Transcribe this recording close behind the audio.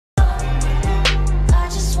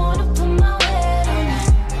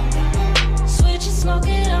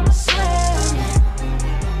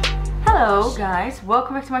guys,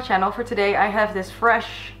 welcome back to my channel. For today I have this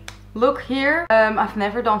fresh look here. I've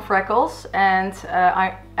never done freckles and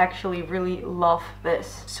I actually really love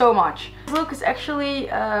this so much. This look is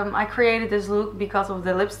actually, I created this look because of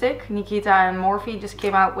the lipstick. Nikita and Morphe just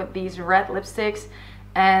came out with these red lipsticks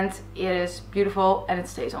and it is beautiful and it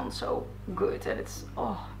stays on so good and it's,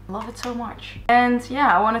 oh, I love it so much. And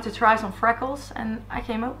yeah, I wanted to try some freckles and I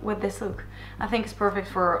came up with this look. I think it's perfect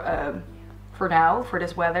for now, for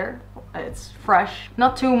this weather. It's fresh,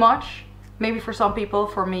 not too much. Maybe for some people,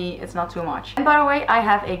 for me it's not too much. And by the way, I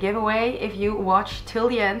have a giveaway. If you watch till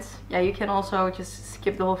the end, yeah, you can also just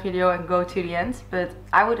skip the whole video and go to the end, but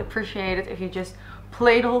I would appreciate it if you just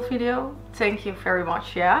play the whole video. Thank you very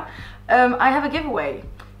much. Yeah, I have a giveaway,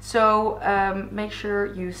 so make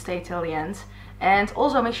sure you stay till the end. And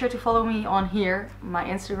also make sure to follow me on here, my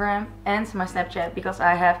Instagram and my Snapchat, because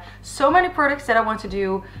I have so many products that I want to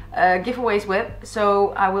do giveaways with. So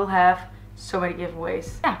I will have so many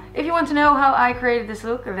giveaways. Yeah, if you want to know how I created this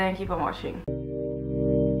look, then keep on watching.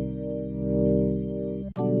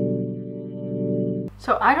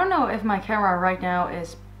 So I don't know if my camera right now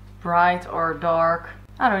is bright or dark.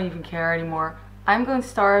 I don't even care anymore. I'm going to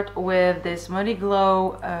start with this Muddy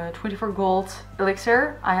Glow 24 Gold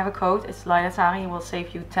Elixir. I have a code, it's Lauder, and will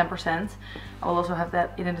save you 10%. I will also have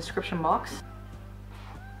that in the description box.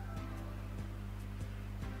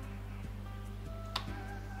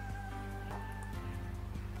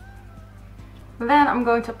 Then I'm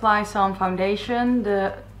going to apply some foundation,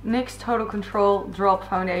 the NYX Total Control Drop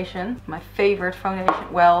Foundation. My favorite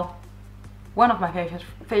foundation, well, one of my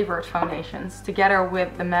favorite foundations, together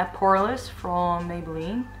with the Matte Poreless from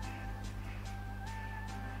Maybelline.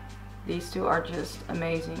 These two are just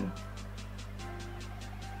amazing.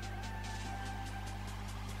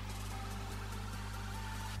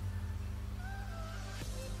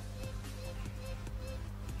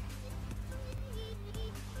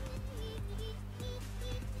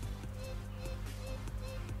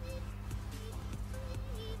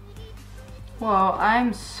 Well,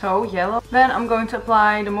 I'm so yellow. Then I'm going to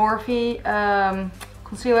apply the Morphe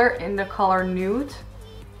concealer in the color Nude.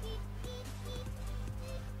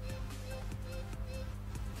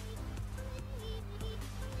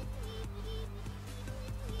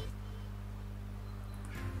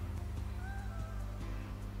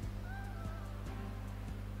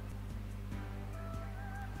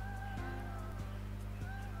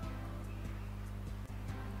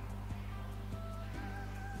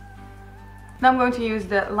 Now I'm going to use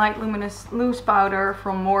the Light Luminous Loose Powder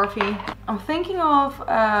from Morphe. I'm thinking of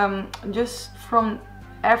just from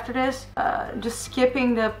after this, just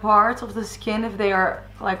skipping the parts of the skin if they are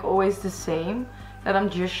like always the same. That I'm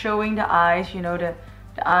just showing the eyes, you know, the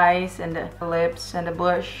eyes and the lips and the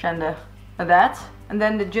blush and that. And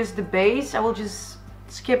then just the base, I will just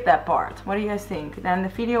skip that part. What do you guys think? Then the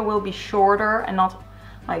video will be shorter and not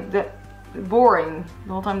like boring,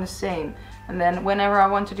 the whole time the same. And then whenever I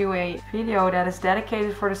want to do a video that is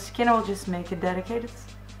dedicated for the skin, I'll just make a dedicated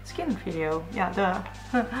skin video. Yeah, duh.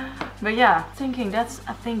 But yeah, thinking that's,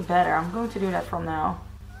 I think, better. I'm going to do that from now.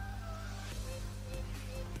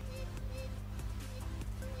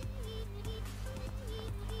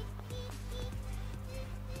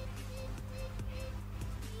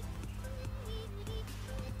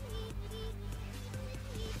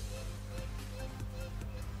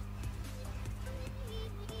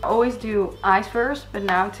 I always do eyes first, but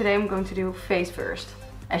now today I'm going to do face first,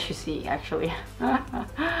 as you see actually.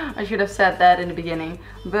 I should have said that in the beginning,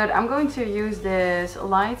 but I'm going to use this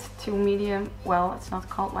light to medium, well, it's not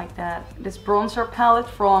called like that, this bronzer palette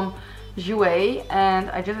from Jouer, and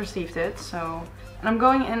I just received it, so, and I'm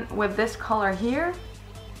going in with this color here.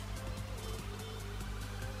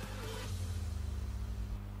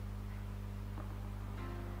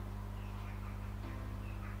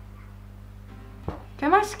 Can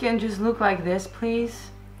my skin just look like this, please?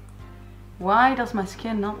 Why does my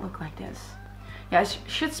skin not look like this? Yeah, I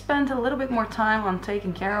should spend a little bit more time on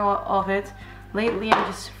taking care of it. Lately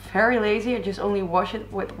I'm just very lazy. I just only wash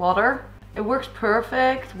it with water. It works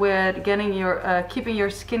perfect with getting your keeping your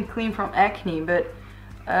skin clean from acne, but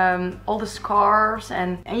all the scars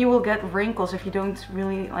and you will get wrinkles if you don't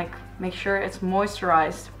really like make sure it's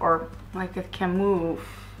moisturized or like it can move,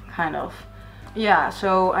 kind of. Yeah,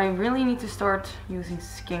 so I really need to start using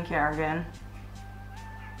skincare again.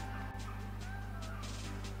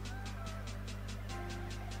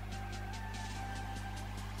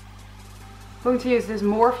 I'm going to use this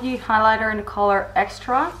Morphe highlighter in the color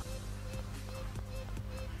Extra.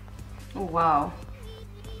 Oh wow.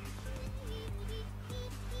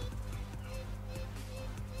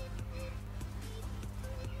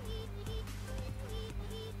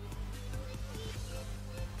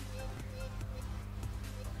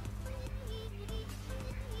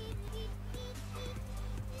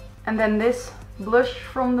 And then this blush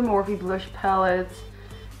from the Morphe blush palette,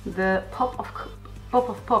 the Pop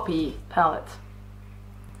of Poppy palette.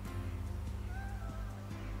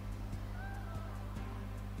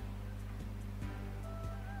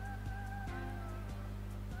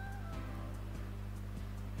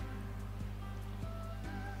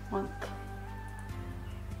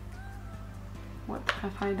 What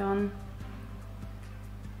have I done?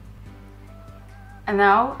 And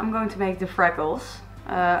now I'm going to make the freckles.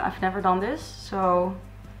 I've never done this, so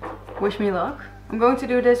wish me luck. I'm going to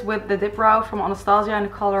do this with the dip brow from Anastasia in the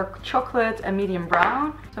color chocolate and medium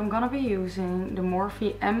brown. So I'm gonna be using the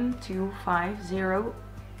Morphe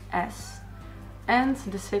M250S and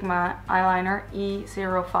the Sigma eyeliner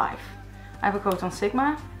E05. I have a code on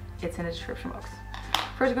Sigma, it's in the description box.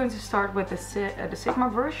 First I'm going to start with the Sigma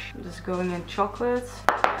brush. I'm just going in chocolate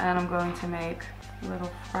and I'm going to make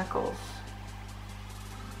little freckles.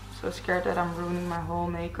 So scared that I'm ruining my whole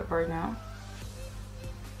makeup right now.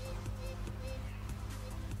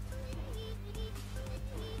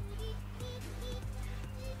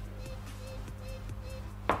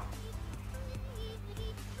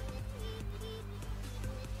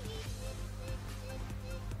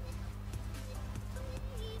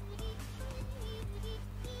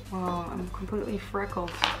 Wow, I'm completely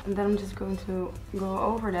freckled. And then I'm just going to go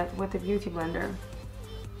over that with the beauty blender.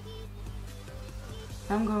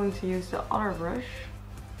 I'm going to use the other brush.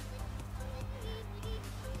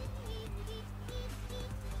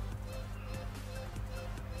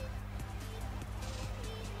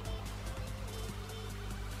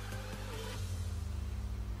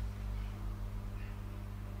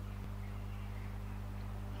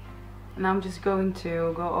 And I'm just going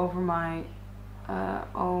to go over my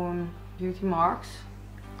own beauty marks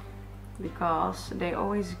because they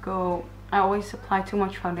always go, I always apply too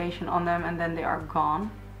much foundation on them and then they are gone.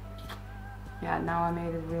 Yeah, now I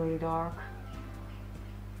made it really dark.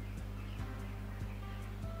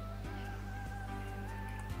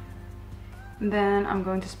 And then I'm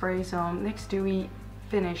going to spray some NYX Dewy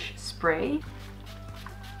Finish Spray.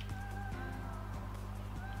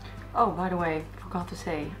 Oh, by the way, forgot to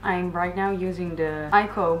say, I'm right now using the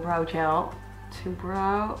Ico Brow Gel to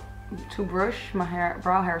brush my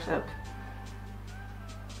brow hairs up.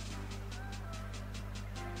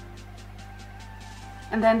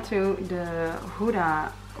 And then to the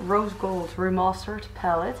Huda Rose Gold Remastered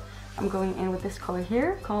palette, I'm going in with this color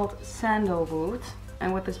here called Sandalwood.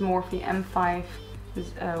 And with this Morphe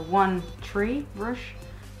M513 brush,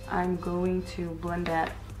 I'm going to blend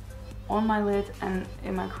that on my lid and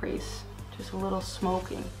in my crease. Just a little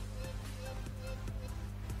smoking.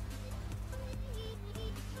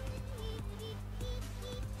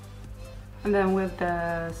 And then with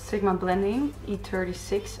the Sigma blending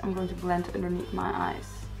E36, I'm going to blend underneath my eyes.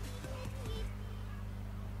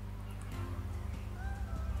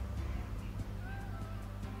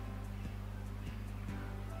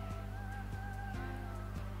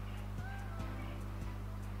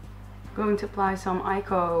 Going to apply some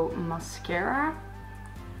Ico mascara.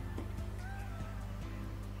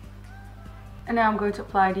 And now I'm going to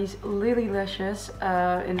apply these Lily lashes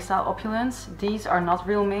in the style Opulence. These are not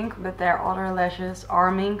real mink, but their other lashes are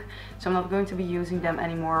mink. So I'm not going to be using them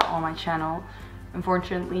anymore on my channel,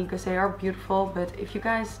 unfortunately, because they are beautiful. But if you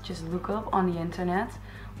guys just look up on the internet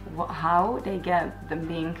how they get the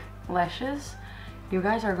mink lashes, you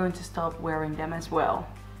guys are going to stop wearing them as well.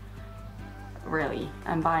 Really,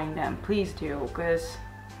 and buying them. Please do, because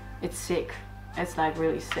it's sick. It's like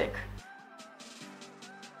really sick.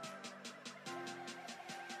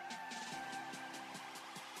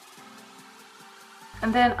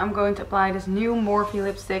 And then I'm going to apply this new Morphe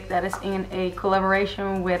lipstick that is in a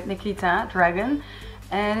collaboration with Nikita Dragon.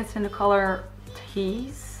 And it's in the color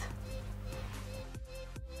Tease.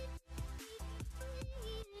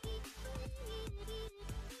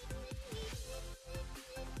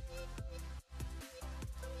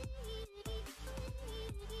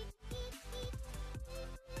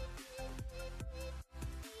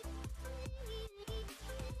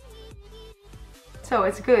 So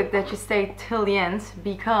it's good that you stayed till the end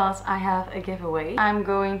because I have a giveaway. I'm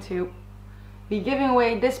going to be giving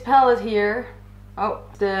away this palette here. Oh,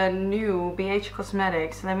 the new BH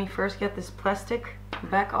Cosmetics. Let me first get this plastic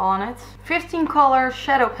back on it. 15 color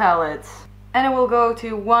shadow palette. And it will go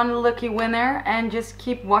to one lucky winner. And just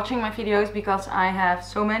keep watching my videos because I have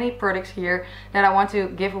so many products here that I want to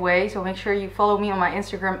give away. So make sure you follow me on my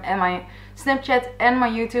Instagram and my Snapchat and my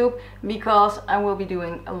YouTube because I will be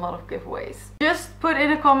doing a lot of giveaways. Just put in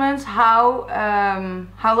the comments how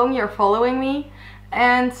long you're following me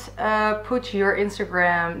and put your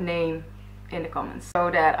Instagram name in the comments so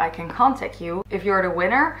that I can contact you if you're the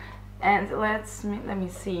winner And let me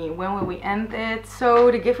see, when will we end it? So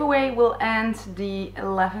the giveaway will end the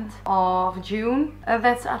 11th of June.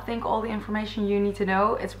 That's, I think, all the information you need to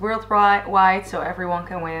know. It's worldwide, so everyone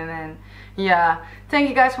can win. And yeah, thank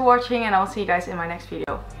you guys for watching, and I'll see you guys in my next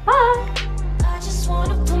video. Bye! I just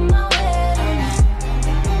wanna put my head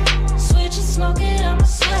on. Switch and smoke.